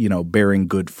bearing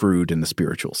good fruit in the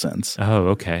spiritual sense. Oh,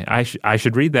 okay. I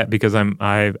should read that because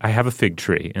I have a fig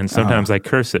tree, and sometimes I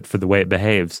curse it for the way it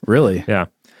behaves. Really? Yeah.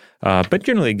 But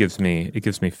generally, it gives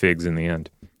me figs in the end.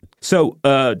 So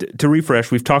to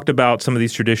refresh, we've talked about some of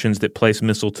these traditions that place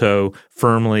mistletoe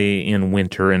firmly in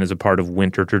winter and as a part of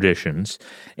winter traditions.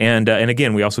 And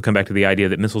again, we also come back to the idea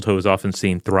that mistletoe is often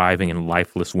seen thriving in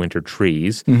lifeless winter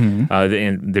trees.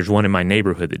 And there's one in my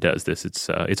neighborhood that does this.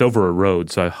 It's over a road,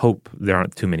 so I hope there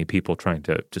aren't too many people trying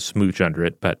to smooch under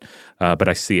it, but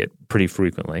I see it pretty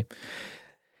frequently.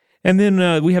 And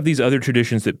then we have these other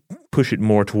traditions that push it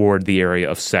more toward the area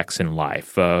of sex and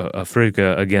life.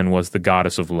 Frigga, again, was the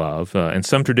goddess of love, and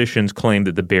some traditions claim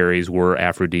that the berries were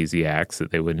aphrodisiacs, that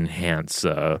they would enhance,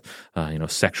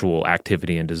 sexual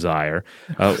activity and desire.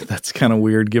 That's kind of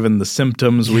weird given the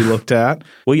symptoms we looked at.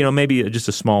 Well, maybe just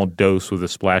a small dose with a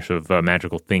splash of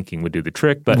magical thinking would do the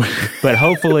trick, but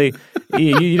hopefully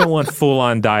you don't want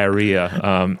full-on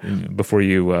diarrhea before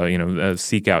you,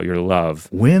 seek out your love.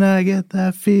 When I get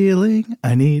that feeling,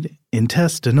 I need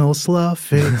intestinal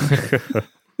sloughing.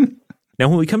 Now,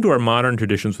 when we come to our modern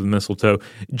traditions with mistletoe,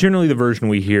 generally the version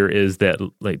we hear is that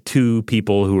like two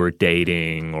people who are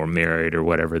dating or married or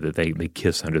whatever, that they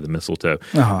kiss under the mistletoe.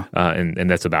 And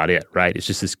that's about it, right? It's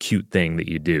just this cute thing that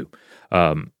you do.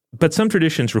 But some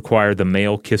traditions require the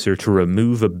male kisser to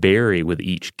remove a berry with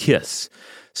each kiss.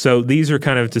 So these are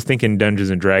kind of, just thinking Dungeons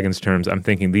and Dragons terms, I'm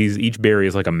thinking each berry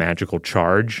is like a magical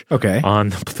charge on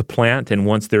the plant, and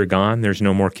once they're gone, there's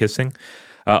no more kissing.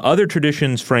 Other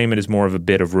traditions frame it as more of a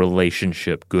bit of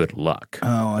relationship good luck.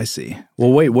 Oh, I see.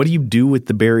 Well, wait, what do you do with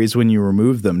the berries when you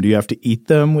remove them? Do you have to eat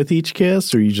them with each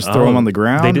kiss, or you just throw them on the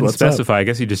ground? They didn't specify. I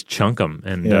guess you just chunk them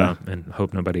and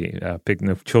hope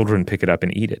no children pick it up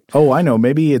and eat it. Oh, I know.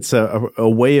 Maybe it's a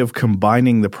way of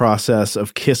combining the process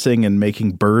of kissing and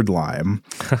making bird lime.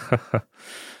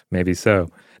 Maybe so.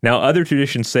 Now, other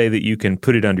traditions say that you can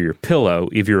put it under your pillow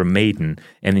if you're a maiden,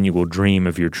 and then you will dream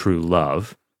of your true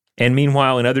love. And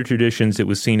meanwhile, in other traditions, it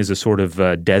was seen as a sort of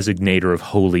designator of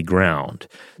holy ground.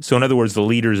 So in other words, the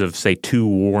leaders of, say, two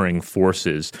warring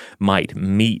forces might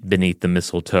meet beneath the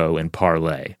mistletoe and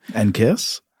parley. And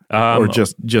kiss? Or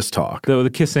just talk?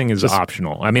 The kissing is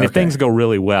optional. I mean, if things go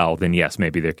really well, then yes,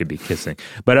 maybe there could be kissing.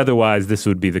 But otherwise, this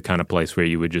would be the kind of place where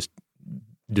you would just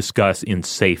discuss in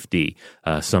safety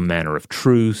some manner of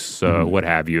truce, what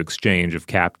have you, exchange of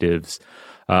captives.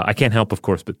 I can't help, of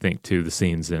course, but think to the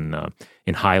scenes in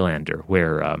Highlander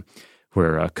where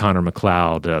Connor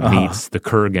McLeod meets the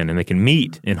Kurgan, and they can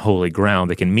meet in holy ground.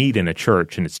 They can meet in a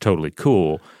church, and it's totally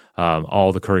cool.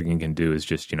 All the Kurgan can do is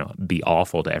just, be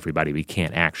awful to everybody. We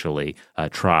can't actually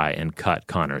try and cut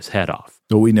Connor's head off.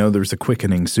 Well, we know there's a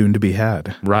quickening soon to be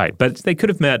had. Right, but they could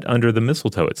have met under the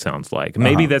mistletoe, it sounds like.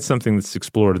 Maybe that's something that's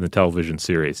explored in the television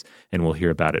series, and we'll hear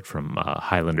about it from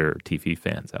Highlander TV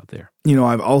fans out there.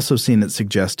 I've also seen it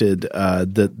suggested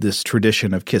that this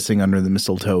tradition of kissing under the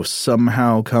mistletoe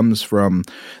somehow comes from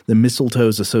the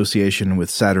mistletoe's association with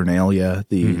Saturnalia,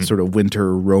 the sort of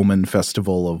winter Roman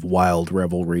festival of wild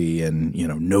revelry and,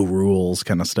 no rules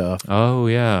kind of stuff. Oh,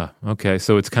 yeah. Okay,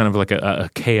 so it's kind of like a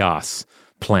chaos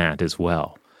plant as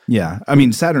well. Yeah. I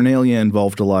mean, Saturnalia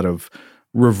involved a lot of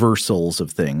reversals of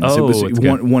things. Oh, it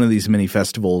was one of these mini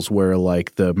festivals where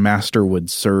like the master would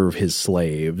serve his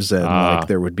slaves and like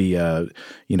there would be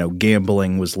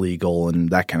gambling was legal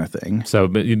and that kind of thing. So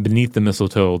beneath the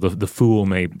mistletoe, the fool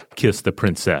may kiss the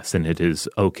princess and it is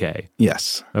okay.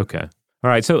 Yes. Okay. All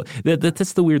right, so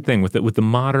that's the weird thing with the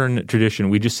modern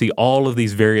tradition. We just see all of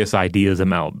these various ideas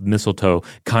about mistletoe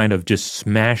kind of just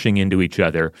smashing into each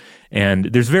other, and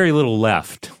there's very little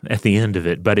left at the end of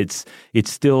it, but it's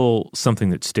still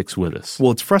something that sticks with us.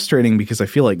 Well, it's frustrating because I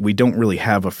feel like we don't really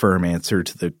have a firm answer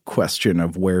to the question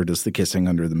of where does the kissing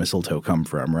under the mistletoe come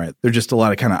from, right? They're just a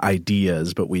lot of kind of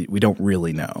ideas, but we don't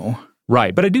really know.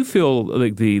 Right, but I do feel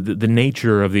like the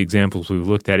nature of the examples we've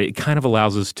looked at, it kind of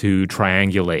allows us to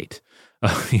triangulate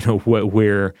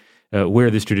where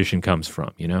this tradition comes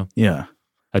from, Yeah.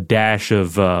 A dash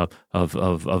of the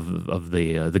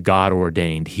God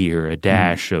ordained here, a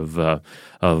dash of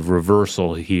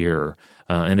reversal here,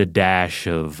 and a dash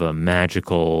of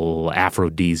magical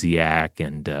aphrodisiac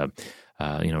and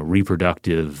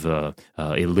reproductive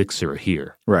elixir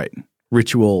here. Right.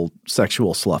 Ritual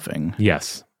sexual sloughing.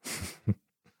 Yes.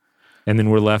 And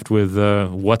then we're left with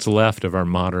what's left of our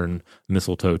modern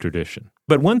mistletoe tradition.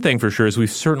 But one thing for sure is we've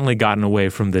certainly gotten away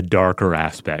from the darker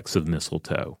aspects of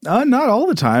mistletoe. Not all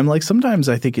the time. Like sometimes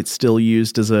I think it's still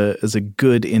used as a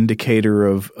good indicator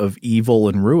of evil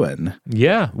and ruin.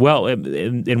 Yeah, well,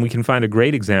 and we can find a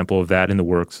great example of that in the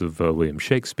works of William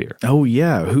Shakespeare. Oh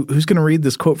yeah, who's going to read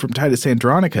this quote from Titus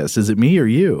Andronicus? Is it me or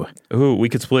you? Ooh, we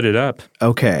could split it up.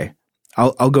 Okay,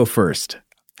 I'll go first.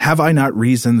 Have I not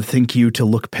reason, think you, to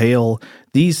look pale?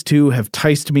 These two have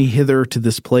ticed me hither to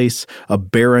this place. A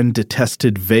barren,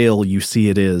 detested vale, you see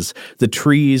it is. The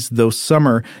trees, though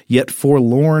summer, yet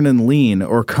forlorn and lean,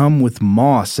 o'ercome with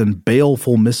moss and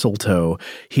baleful mistletoe.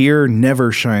 Here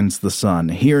never shines the sun.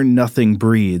 Here nothing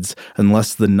breeds,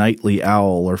 unless the nightly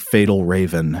owl or fatal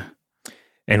raven.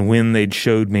 And when they'd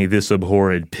showed me this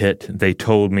abhorred pit, they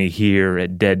told me here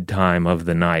at dead time of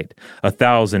the night,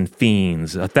 1,000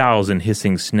 fiends, 1,000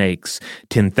 hissing snakes,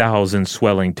 10,000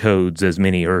 swelling toads, as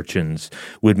many urchins,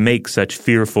 would make such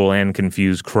fearful and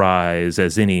confused cries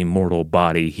as any mortal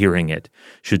body hearing it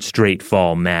should straight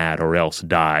fall mad or else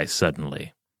die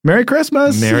suddenly. Merry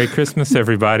Christmas! Merry Christmas,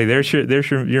 everybody. There's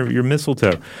your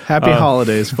mistletoe. Happy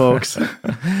holidays, folks.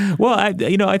 Well,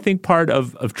 I think part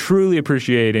of truly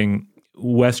appreciating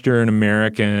Western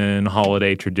American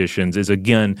holiday traditions is,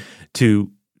 again, to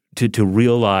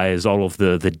realize all of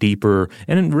the deeper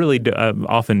and really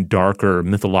often darker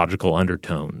mythological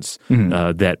undertones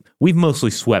that we've mostly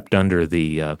swept under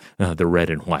the red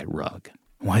and white rug.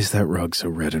 Why is that rug so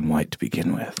red and white to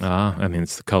begin with?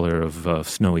 It's the color of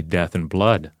snowy death and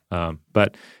blood.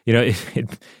 But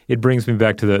it brings me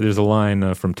back to there's a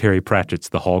line from Terry Pratchett's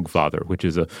The Hogfather, which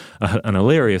is an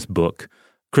hilarious book.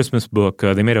 Christmas book.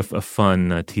 They made a fun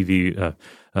TV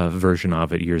version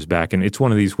of it years back, and it's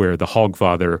one of these where the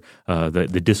Hogfather,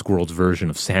 the Discworld's version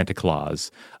of Santa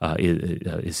Claus,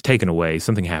 is taken away.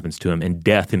 Something happens to him, and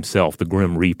Death himself, the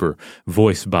Grim Reaper,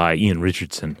 voiced by Ian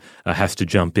Richardson, has to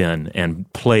jump in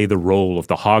and play the role of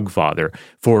the Hogfather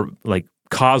for like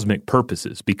cosmic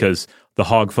purposes, because the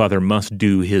Hogfather must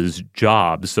do his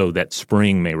job so that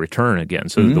spring may return again,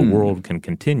 so that the world can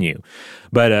continue.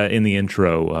 But in the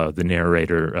intro, the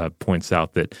narrator points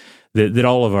out that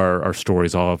all of our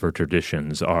stories, all of our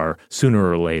traditions are sooner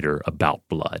or later about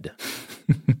blood.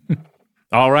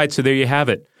 All right, so there you have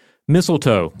it.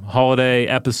 Mistletoe holiday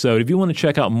episode. If you want to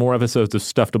check out more episodes of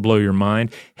Stuff to Blow Your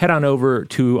Mind, head on over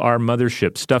to our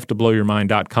mothership,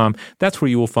 stufftoblowyourmind.com. That's where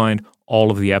you will find all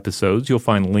of the episodes. You'll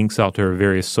find links out to our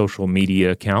various social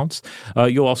media accounts.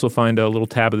 You'll also find a little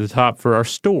tab at the top for our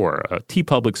store, a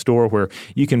TeePublic store, where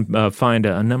you can find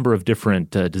a number of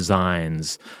different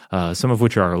designs, some of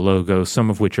which are our logo, some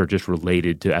of which are just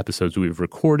related to episodes we've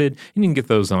recorded, and you can get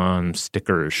those on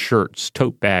stickers, shirts,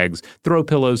 tote bags, throw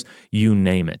pillows, you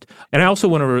name it. And I also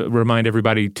want to remind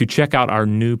everybody to check out our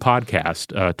new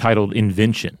podcast titled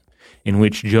Invention, in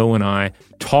which Joe and I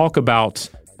talk about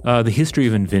the history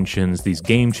of inventions, these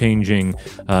game-changing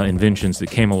inventions that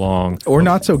came along. Or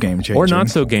not so game-changing. Or not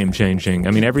so game-changing.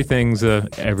 I mean, everything's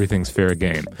fair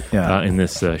game in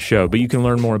this show. But you can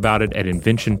learn more about it at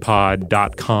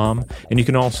inventionpod.com. And you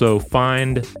can also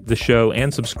find the show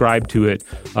and subscribe to it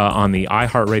on the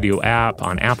iHeartRadio app,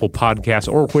 on Apple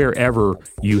Podcasts, or wherever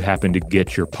you happen to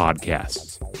get your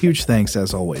podcasts. Huge thanks,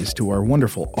 as always, to our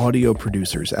wonderful audio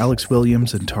producers, Alex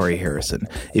Williams and Tari Harrison.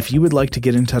 If you would like to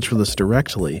get in touch with us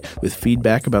directly with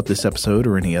feedback about this episode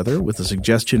or any other, with a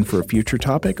suggestion for a future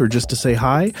topic, or just to say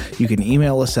hi, you can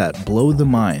email us at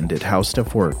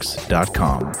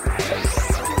blowthemind@howstuffworks.com.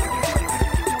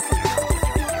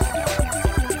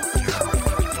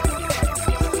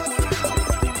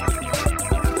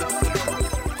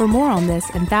 For more on this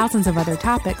and thousands of other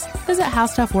topics, visit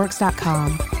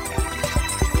howstuffworks.com.